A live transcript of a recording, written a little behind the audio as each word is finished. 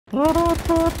That's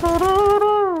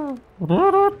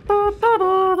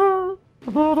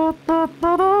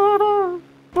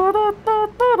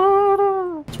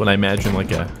what I imagine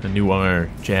like a noir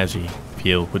jazzy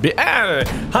feel would be.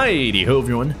 Hi-de ho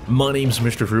everyone, my name's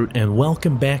Mr. Fruit and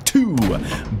welcome back to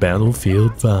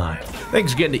Battlefield 5.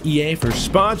 Thanks again to EA for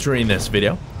sponsoring this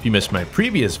video. If you missed my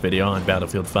previous video on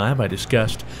Battlefield 5, I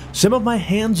discussed some of my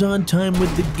hands-on time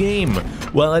with the game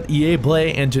while at EA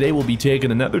Play, and today we'll be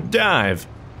taking another dive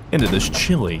into this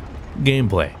chilly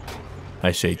gameplay.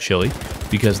 I say chilly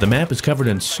because the map is covered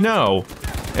in snow,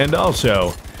 and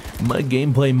also my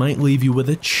gameplay might leave you with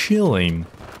a chilling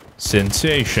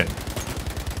sensation.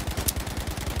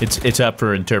 It's up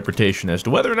for interpretation as to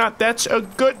whether or not that's a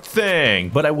good thing,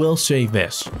 but I will say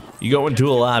this. You go into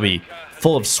a lobby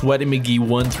full of Sweaty McGee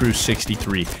 1 through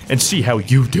 63 and see how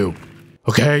you do,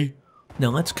 okay?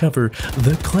 Now let's cover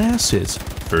the classes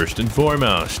first and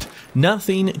foremost.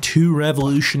 Nothing too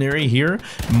revolutionary here,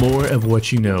 more of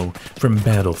what you know from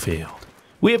Battlefield.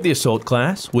 We have the Assault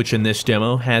class, which in this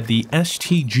demo had the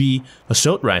STG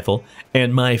Assault Rifle,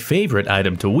 and my favorite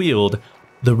item to wield,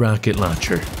 the Rocket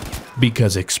Launcher,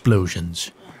 because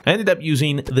explosions. I ended up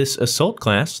using this Assault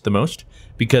class the most,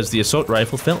 because the Assault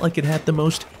Rifle felt like it had the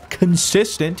most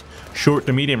consistent short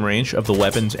to medium range of the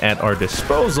weapons at our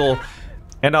disposal,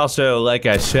 and also, like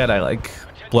I said, I like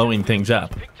blowing things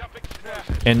up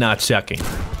and not sucking.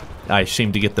 I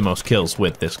seem to get the most kills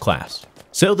with this class.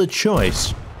 So the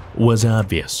choice was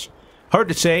obvious. Hard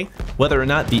to say whether or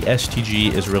not the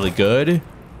STG is really good,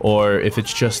 or if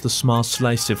it's just the small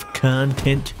slice of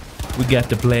content we got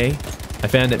to play. I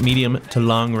found at medium to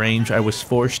long range I was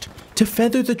forced to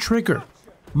feather the trigger,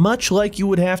 much like you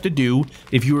would have to do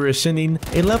if you were sending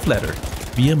a love letter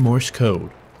via Morse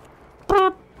code.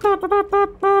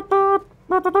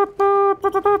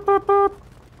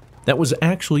 That was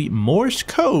actually Morse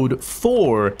code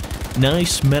for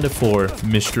nice metaphor,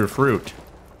 Mr. Fruit.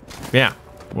 Yeah,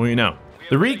 well, you know.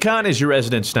 The Recon is your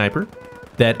resident sniper.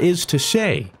 That is to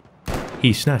say,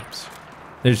 he snipes.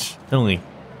 There's only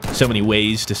so many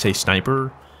ways to say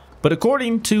sniper, but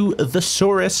according to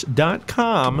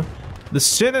thesaurus.com, the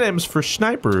synonyms for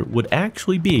sniper would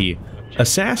actually be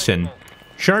assassin,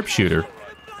 sharpshooter,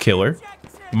 killer,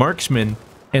 marksman,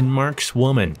 and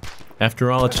markswoman.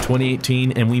 After all, it's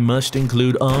 2018, and we must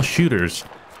include all shooters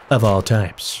of all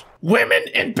types. Women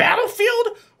in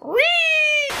Battlefield?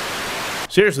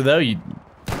 Seriously though, you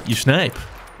snipe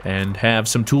and have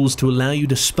some tools to allow you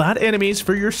to spot enemies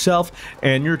for yourself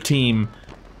and your team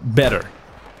better,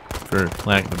 for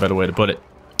lack of a better way to put it.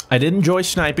 I did enjoy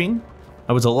sniping.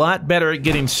 I was a lot better at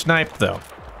getting sniped though.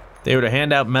 If they were to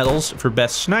hand out medals for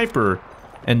best sniper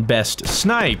and best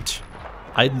sniped,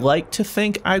 I'd like to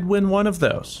think I'd win one of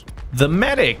those. The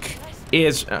medic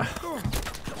is...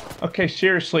 Okay,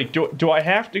 seriously, do I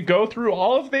have to go through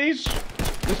all of these?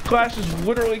 This class is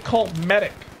literally called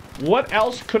medic. What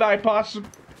else could I possibly...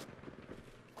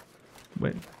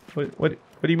 Wait, what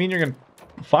do you mean you're gonna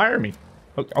fire me?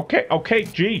 Okay,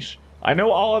 jeez. I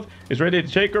know Olive is ready to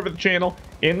take over the channel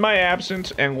in my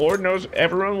absence, and Lord knows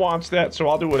everyone wants that, so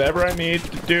I'll do whatever I need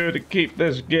to do to keep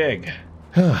this gig.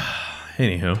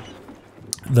 Anywho,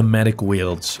 the medic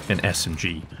wields an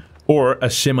SMG, or a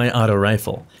semi-auto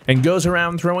rifle, and goes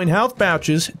around throwing health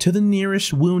pouches to the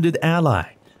nearest wounded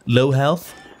ally. Low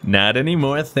health? Not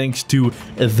anymore thanks to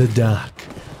the doc.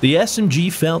 The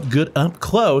SMG felt good up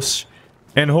close,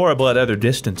 and horrible at other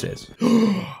distances.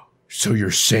 So you're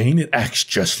saying it acts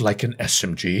just like an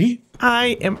SMG?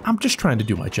 I'm just trying to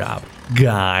do my job,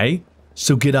 guy.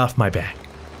 So get off my back.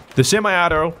 The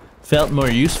semi-auto felt more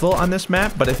useful on this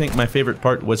map, but I think my favorite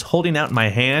part was holding out my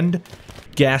hand,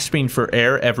 gasping for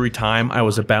air every time I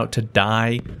was about to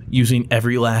die, using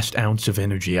every last ounce of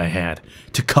energy I had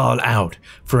to call out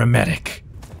for a medic,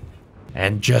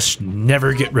 and just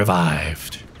never get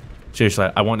revived. Seriously,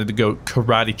 I wanted to go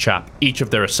karate chop each of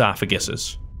their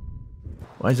esophaguses.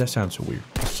 Why does that sound so weird?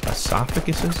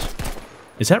 Esophaguses?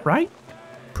 Is that right?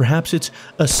 Perhaps it's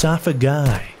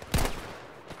esophagi.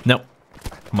 No,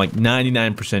 I'm like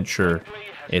 99% sure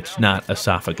it's not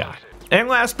esophagi. And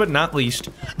last but not least,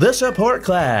 the support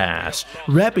class,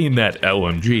 repping that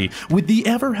LMG with the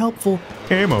ever-helpful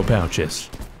ammo pouches.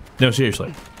 No,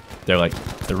 seriously, they're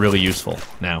really useful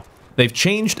now. They've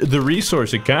changed the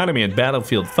resource economy in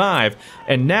Battlefield 5,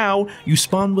 and now you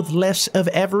spawn with less of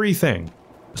everything,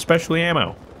 especially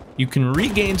ammo. You can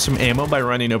regain some ammo by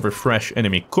running over fresh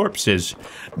enemy corpses,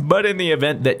 but in the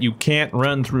event that you can't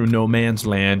run through no man's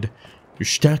land, you're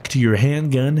stuck to your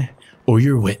handgun or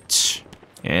your wits.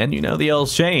 And you know the old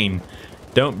saying,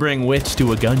 don't bring wits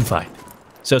to a gunfight.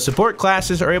 So support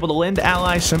classes are able to lend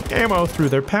allies some ammo through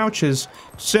their pouches,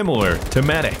 similar to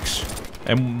medics.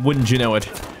 And wouldn't you know it,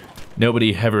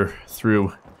 nobody ever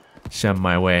threw some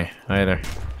my way either.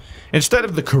 Instead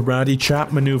of the karate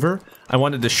chop maneuver, I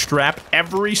wanted to strap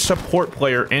every support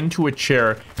player into a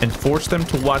chair and force them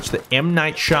to watch the M.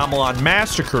 Night Shyamalan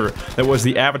massacre that was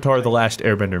the Avatar: The Last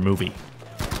Airbender movie.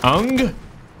 Ung?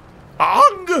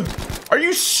 Are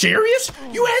you serious?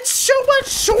 You had so much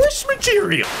source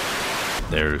material!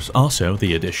 There's also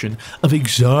the addition of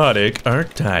exotic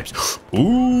archetypes.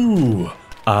 Ooh!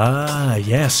 Ah,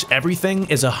 yes, everything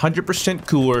is 100%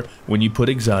 cooler when you put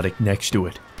exotic next to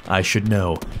it. I should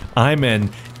know. I'm an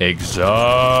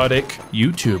exotic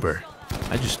YouTuber.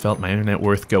 I just felt my internet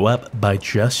worth go up by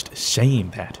just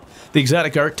saying that. The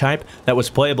exotic archetype that was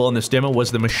playable in this demo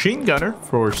was the Machine Gunner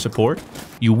for support.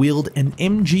 You wield an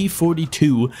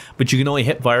MG42, but you can only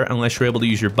hip fire unless you're able to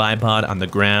use your bipod on the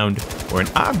ground or an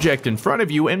object in front of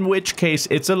you, in which case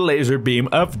it's a laser beam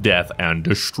of death and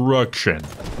destruction.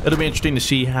 It'll be interesting to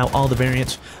see how all the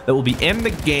variants that will be in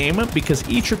the game, because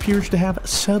each appears to have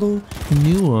subtle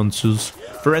nuances.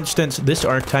 For instance, this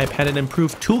archetype had an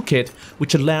improved toolkit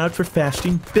which allowed for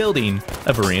faster building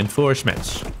of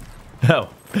reinforcements.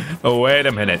 Oh, wait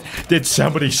a minute. Did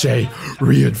somebody say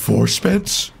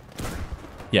reinforcements?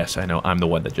 Yes, I know, I'm the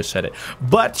one that just said it.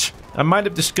 But I might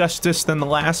have discussed this in the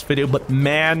last video, but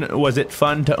man, was it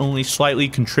fun to only slightly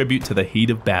contribute to the heat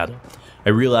of battle. I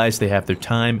realize they have their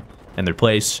time and their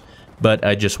place, but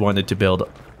I just wanted to build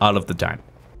all of the time.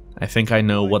 I think I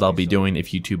know what I'll be doing if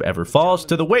YouTube ever falls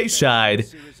to the wayside,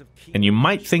 and you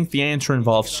might think the answer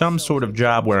involves some sort of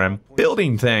job where I'm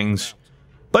building things,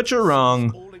 but you're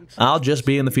wrong. I'll just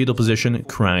be in the fetal position,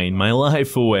 crying my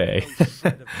life away.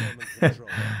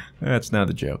 That's not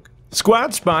a joke.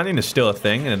 Squad spawning is still a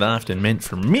thing, and it often meant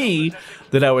for me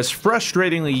that I was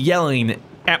frustratingly yelling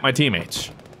at my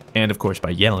teammates. And of course, by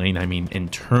yelling, I mean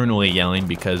internally yelling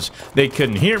because they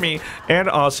couldn't hear me, and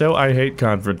also I hate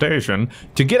confrontation,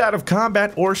 to get out of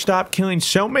combat or stop killing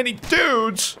so many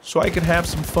dudes so I could have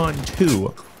some fun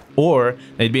too. Or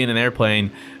they'd be in an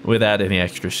airplane without any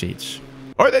extra seats.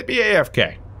 Or they'd be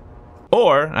AFK.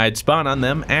 Or I'd spawn on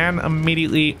them and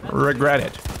immediately regret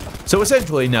it. So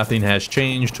essentially nothing has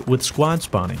changed with squad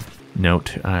spawning.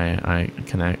 Note, I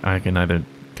can neither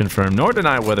confirm nor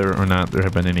deny whether or not there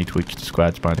have been any tweaks to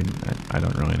squad spawning. I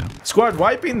don't really know. Squad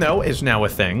wiping, though, is now a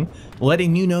thing,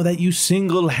 letting you know that you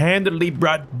single-handedly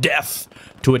brought death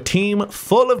to a team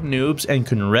full of noobs and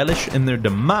can relish in their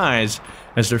demise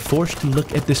as they're forced to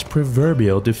look at this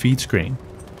proverbial defeat screen.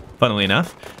 Funnily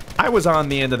enough, I was on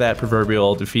the end of that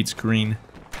proverbial defeat screen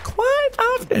quite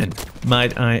often,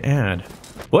 might I add.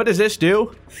 What does this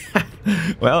do?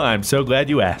 Well, I'm so glad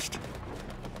you asked.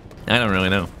 I don't really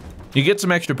know. You get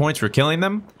some extra points for killing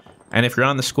them, and if you're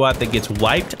on the squad that gets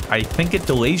wiped, I think it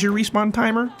delays your respawn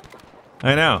timer?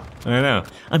 I know.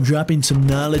 I'm dropping some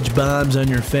knowledge bombs on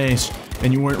your face,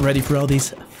 and you weren't ready for all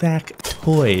these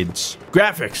factoids.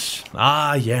 Graphics.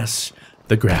 Ah, yes.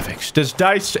 The graphics. Does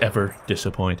DICE ever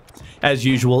disappoint? As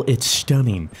usual, it's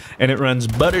stunning, and it runs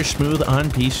butter smooth on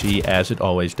PC as it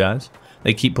always does.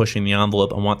 They keep pushing the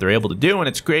envelope on what they're able to do, and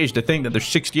it's crazy to think that there's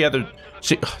 63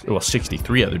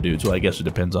 other dudes. Well, I guess it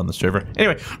depends on the server.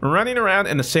 Anyway, running around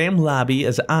in the same lobby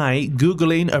as I,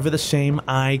 Googling over the same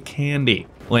eye candy.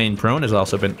 Laying prone has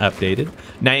also been updated.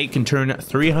 Now you can turn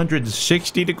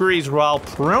 360 degrees while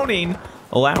proning,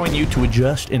 allowing you to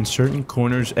adjust in certain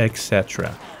corners,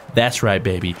 etc. That's right,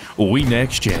 baby. We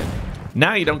next gen.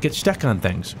 Now you don't get stuck on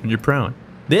things when you're prone.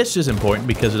 This is important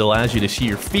because it allows you to see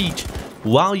your feet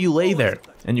while you lay there,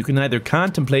 and you can either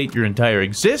contemplate your entire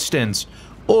existence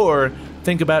or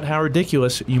think about how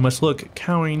ridiculous you must look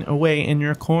cowering away in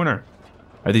your corner.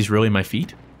 Are these really my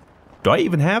feet? Do I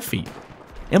even have feet?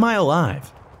 Am I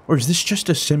alive? Or is this just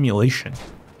a simulation?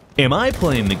 Am I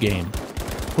playing the game?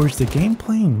 Or is the game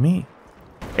playing me?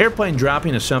 Airplane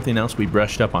dropping is something else we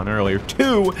brushed up on earlier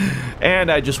too,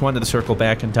 and I just wanted to circle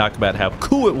back and talk about how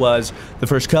cool it was the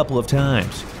first couple of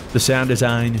times. The sound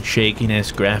design,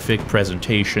 shakiness, graphic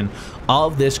presentation, all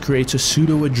of this creates a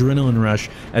pseudo-adrenaline rush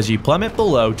as you plummet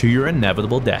below to your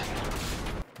inevitable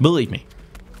death. Believe me,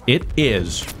 it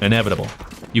is inevitable.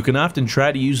 You can often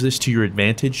try to use this to your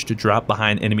advantage to drop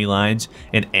behind enemy lines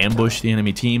and ambush the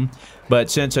enemy team, but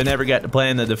since I never got to play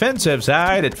on the defensive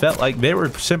side, it felt like they were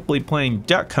simply playing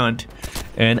duck hunt,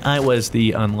 and I was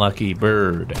the unlucky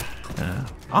bird.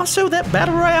 Also, that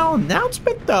Battle Royale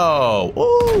announcement, though.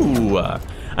 Ooh,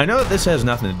 I know that this has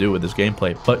nothing to do with this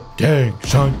gameplay, but dang,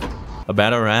 son. A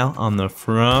Battle Royale on the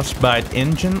Frostbite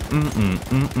engine?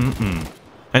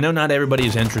 I know not everybody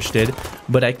is interested,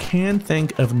 but I can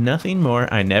think of nothing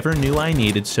more I never knew I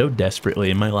needed so desperately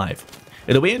in my life.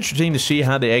 It'll be interesting to see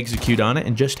how they execute on it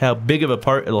and just how big of a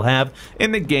part it'll have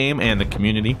in the game and the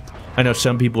community. I know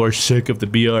some people are sick of the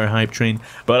BR hype train,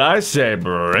 but I say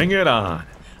bring it on.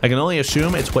 I can only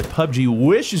assume it's what PUBG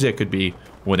wishes it could be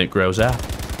when it grows up.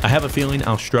 I have a feeling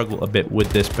I'll struggle a bit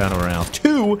with this Battle Royale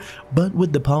too, but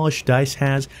with the polish DICE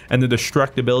has and the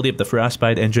destructibility of the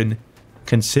Frostbite engine,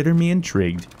 consider me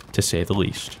intrigued to say the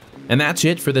least. And that's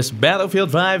it for this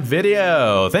Battlefield 5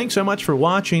 video. Thanks so much for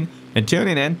watching and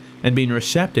tuning in and being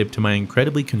receptive to my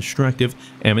incredibly constructive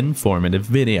and informative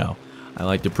video. I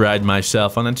like to pride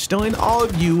myself on instilling all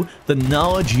of you the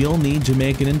knowledge you'll need to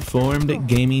make an informed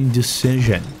gaming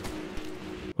decision.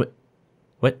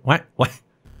 What? Why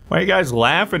are you guys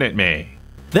laughing at me?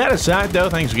 That aside though,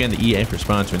 thanks again to EA for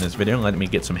sponsoring this video and letting me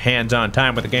get some hands-on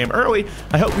time with the game early.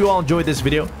 I hope you all enjoyed this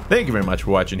video. Thank you very much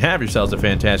for watching. Have yourselves a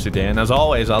fantastic day, and as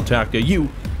always, I'll talk to you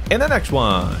in the next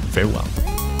one. Farewell.